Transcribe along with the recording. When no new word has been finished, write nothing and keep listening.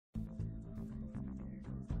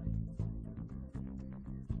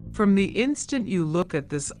From the instant you look at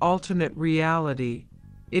this alternate reality,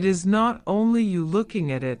 it is not only you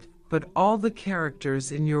looking at it, but all the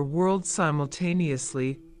characters in your world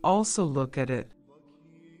simultaneously also look at it.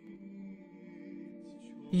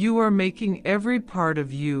 You are making every part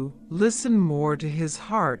of you listen more to his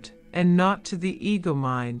heart and not to the ego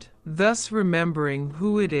mind, thus remembering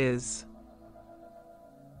who it is.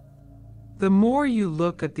 The more you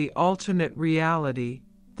look at the alternate reality,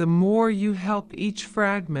 the more you help each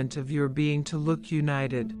fragment of your being to look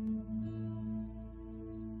united.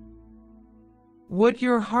 What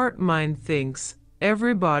your heart-mind thinks,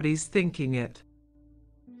 everybody's thinking it.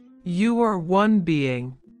 You are one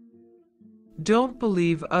being. Don't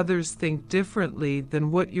believe others think differently than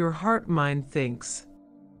what your heart-mind thinks.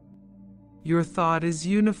 Your thought is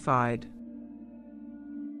unified.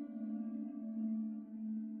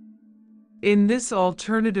 In this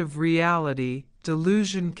alternative reality,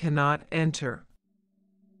 delusion cannot enter.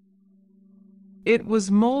 It was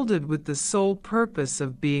molded with the sole purpose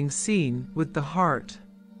of being seen with the heart.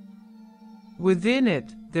 Within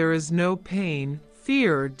it, there is no pain,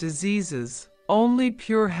 fear, diseases, only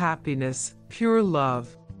pure happiness, pure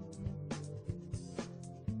love.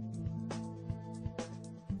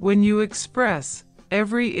 When you express,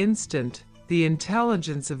 every instant, the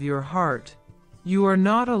intelligence of your heart, you are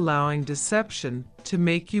not allowing deception to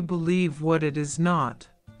make you believe what it is not.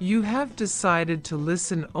 You have decided to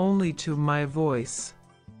listen only to my voice.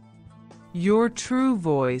 Your true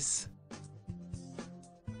voice.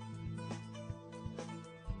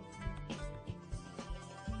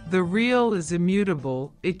 The real is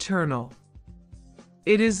immutable, eternal.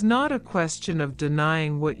 It is not a question of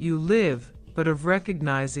denying what you live, but of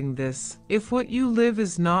recognizing this. If what you live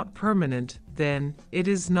is not permanent, then it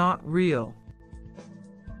is not real.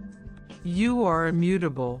 You are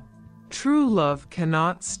immutable. True love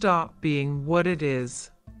cannot stop being what it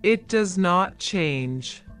is. It does not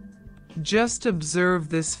change. Just observe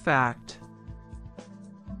this fact.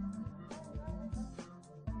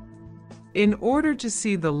 In order to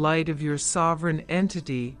see the light of your sovereign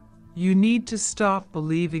entity, you need to stop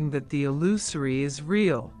believing that the illusory is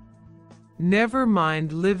real. Never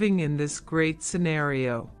mind living in this great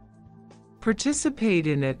scenario. Participate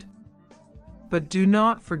in it, but do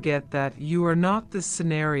not forget that you are not the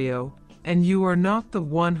scenario, and you are not the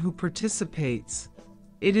one who participates.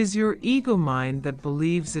 It is your ego mind that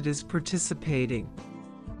believes it is participating.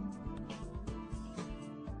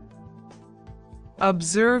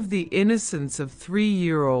 Observe the innocence of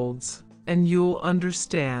 3-year-olds, and you'll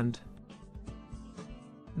understand.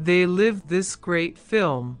 They live this great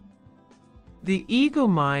film. The ego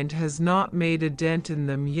mind has not made a dent in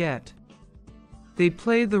them yet. They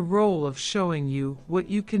play the role of showing you what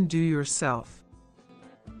you can do yourself.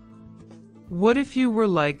 What if you were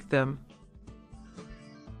like them?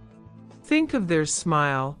 Think of their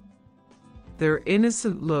smile, their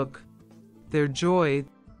innocent look, their joy,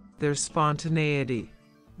 their spontaneity.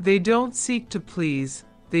 They don't seek to please,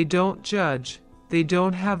 they don't judge, they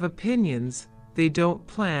don't have opinions, they don't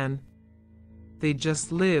plan. They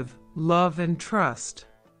just live, love, and trust.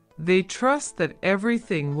 They trust that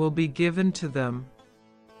everything will be given to them.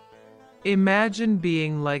 Imagine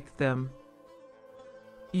being like them.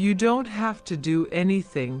 You don't have to do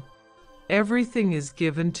anything. Everything is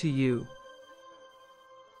given to you.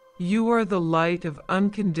 You are the light of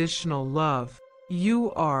unconditional love.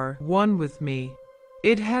 You are one with me.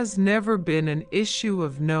 It has never been an issue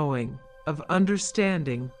of knowing, of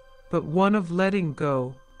understanding, but one of letting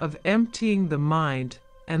go, of emptying the mind,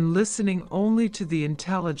 and listening only to the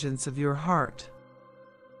intelligence of your heart.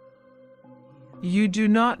 You do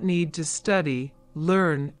not need to study,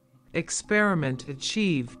 learn, experiment,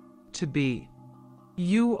 achieve, to be.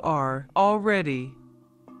 You are already.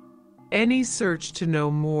 Any search to know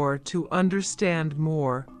more, to understand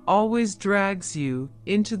more, always drags you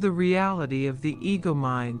into the reality of the ego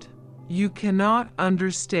mind. You cannot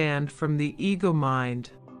understand from the ego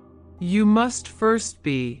mind. You must first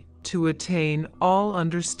be, to attain all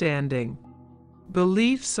understanding.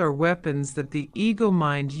 Beliefs are weapons that the ego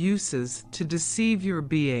mind uses to deceive your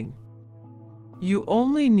being. You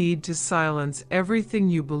only need to silence everything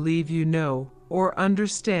you believe you know or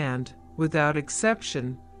understand, without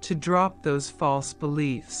exception, to drop those false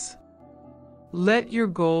beliefs. Let your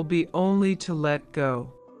goal be only to let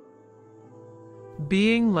go.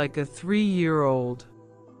 Being like a 3-year-old.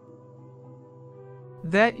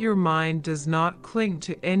 That your mind does not cling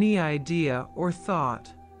to any idea or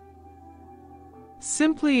thought.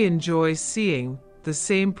 Simply enjoy seeing the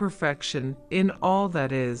same perfection in all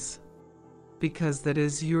that is, because that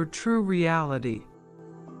is your true reality.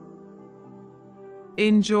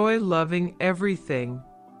 Enjoy loving everything.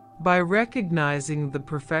 By recognizing the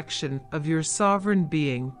perfection of your sovereign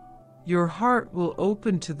being, your heart will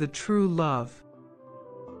open to the true love.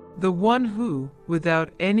 The one who,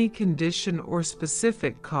 without any condition or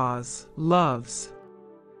specific cause, loves.